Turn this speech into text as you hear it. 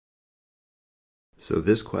So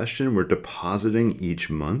this question, we're depositing each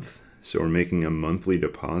month. So we're making a monthly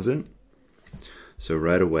deposit. So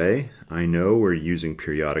right away, I know we're using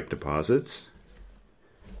periodic deposits.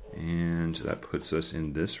 And that puts us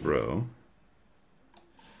in this row.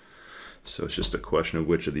 So it's just a question of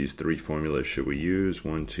which of these three formulas should we use,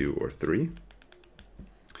 1, 2, or 3.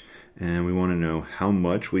 And we want to know how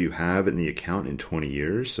much will you have in the account in 20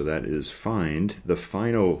 years. So that is find the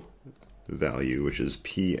final value, which is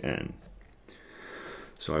Pn.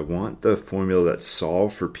 So I want the formula that's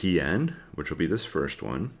solved for Pn, which will be this first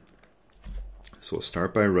one. So we'll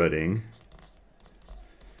start by writing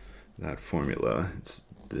that formula. It's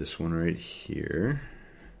this one right here.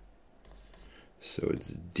 So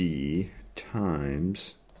it's D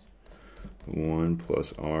times 1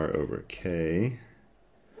 plus R over K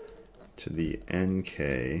to the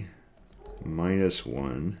NK minus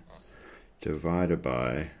 1 divided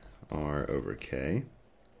by R over K.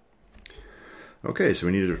 Okay, so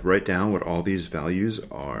we need to write down what all these values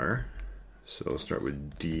are. So we'll start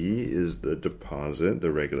with D is the deposit, the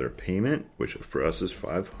regular payment, which for us is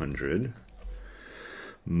 500.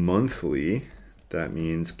 Monthly, that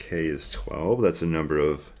means K is 12. That's the number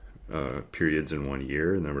of periods in 1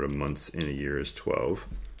 year. The number of months in a year is 12.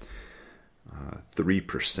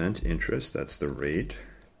 3% interest, that's the rate,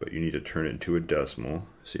 but you need to turn it into a decimal.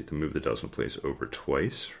 So you have to move the decimal place over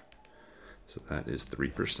twice. So that is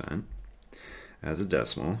 3%. As a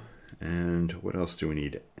decimal. And what else do we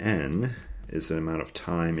need? N is the amount of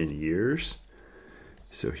time in years.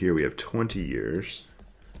 So here we have 20 years.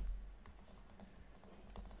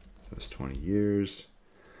 That's 20 years.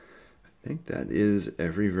 I think that is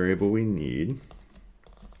every variable we need.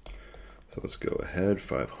 So let's go ahead,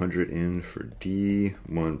 500 in for D,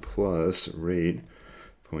 1 plus rate,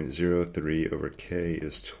 0.03 over K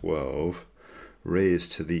is 12,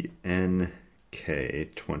 raised to the N K,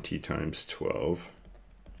 20 times 12.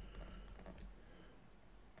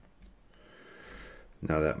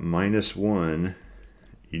 Now that minus 1,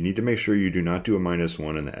 you need to make sure you do not do a minus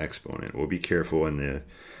 1 in the exponent. We'll be careful in the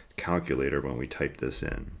calculator when we type this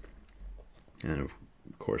in. And of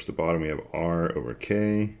course, the bottom we have R over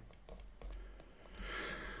K.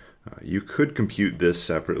 You could compute this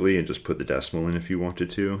separately and just put the decimal in if you wanted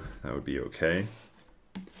to. That would be okay.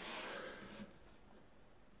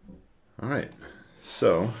 All right,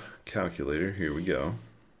 so calculator, here we go.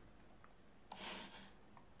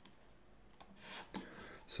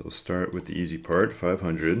 So we'll start with the easy part,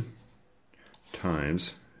 500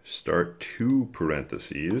 times, start 2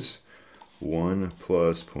 parentheses, 1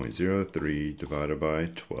 plus 0.03 divided by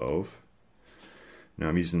 12. Now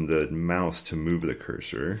I'm using the mouse to move the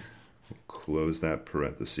cursor. We'll close that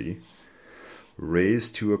parenthesis.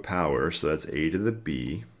 Raised to a power, so that's a to the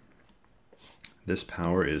b. This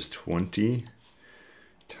power is 20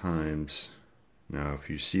 times, now if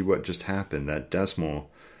you see what just happened, that decimal,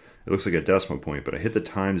 it looks like a decimal point, but I hit the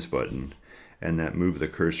times button and that moved the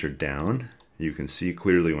cursor down. You can see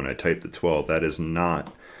clearly when I type the 12, that is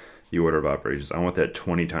not the order of operations. I want that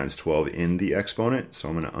 20 times 12 in the exponent, so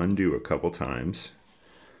I'm going to undo a couple times.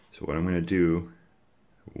 So what I'm going to do,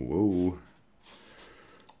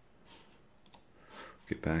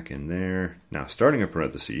 get back in there. Now starting a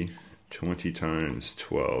parenthesis, 20 times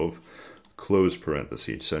 12, close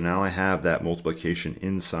parenthesis. So now I have that multiplication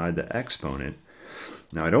inside the exponent.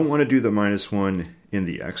 Now I don't want to do the minus 1 in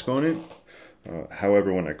the exponent.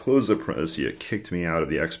 However, when I close the parenthesis, it kicked me out of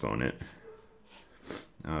the exponent.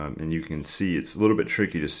 And you can see, it's a little bit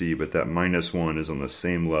tricky to see, but that minus 1 is on the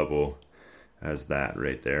same level as that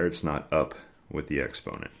right there. It's not up with the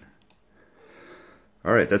exponent.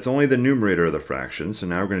 All right, that's only the numerator of the fraction. So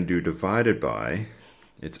now we're going to do divided by.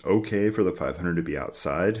 It's okay for the 500 to be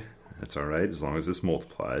outside. That's all right, as long as it's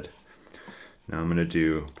multiplied. Now I'm going to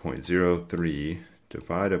do 0.03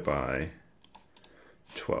 divided by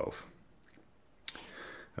 12.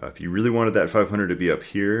 If you really wanted that 500 to be up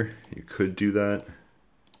here, you could do that.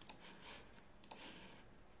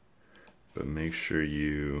 But make sure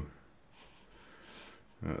you,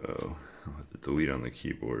 I'll have to delete on the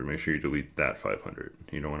keyboard. Make sure you delete that 500.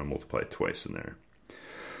 You don't want to multiply it twice in there.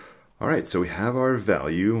 All right, so we have our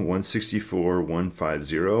value,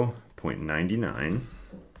 164,150.99.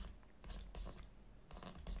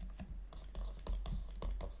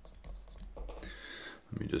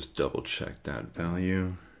 Let me just double check that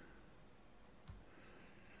value.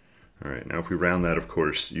 All right, now if we round that, of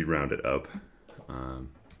course, you'd round it up,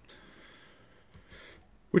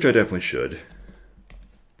 which I definitely should.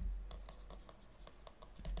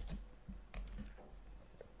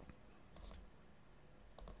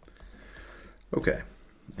 Okay,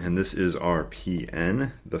 and this is our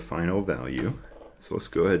Pn, the final value. So let's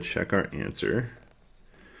go ahead and check our answer.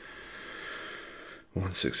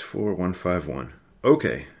 164,151.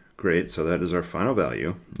 Okay, great. So that is our final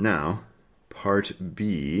value. Now, part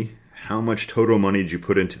B, how much total money did you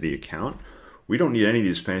put into the account? We don't need any of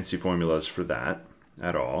these fancy formulas for that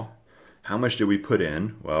at all. How much did we put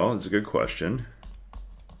in? Well, it's a good question.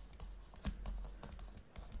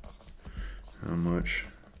 How much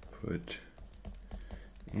put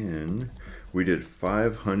in? We did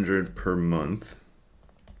 500 per month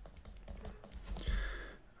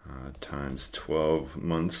times 12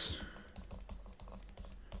 months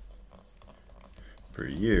per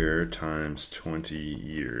year times 20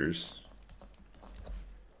 years.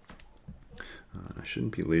 I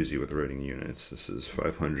shouldn't be lazy with writing units. This is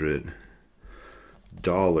 $500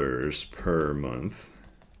 per month.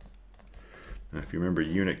 Now, if you remember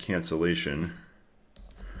unit cancellation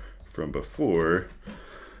from before,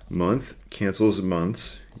 month cancels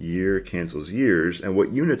months, year cancels years, and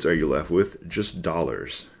what units are you left with? Just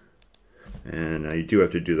dollars. And now you do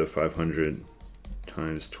have to do the 500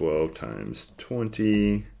 times 12 times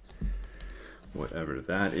 20, whatever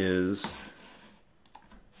that is.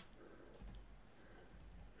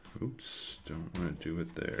 Oops, don't want to do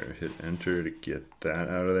it there. Hit enter to get that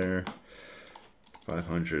out of there.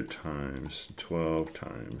 500 times 12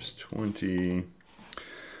 times 20,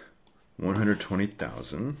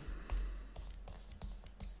 120,000.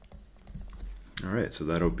 All right, so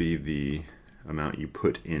that'll be the amount you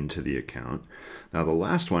put into the account. Now the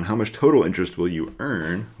last one, how much total interest will you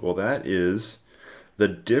earn? Well, that is the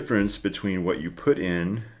difference between what you put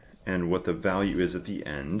in and what the value is at the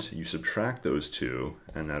end. You subtract those two,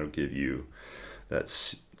 and that'll give you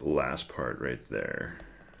that last part right there.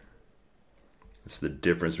 It's the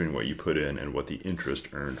difference between what you put in and what the interest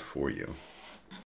earned for you.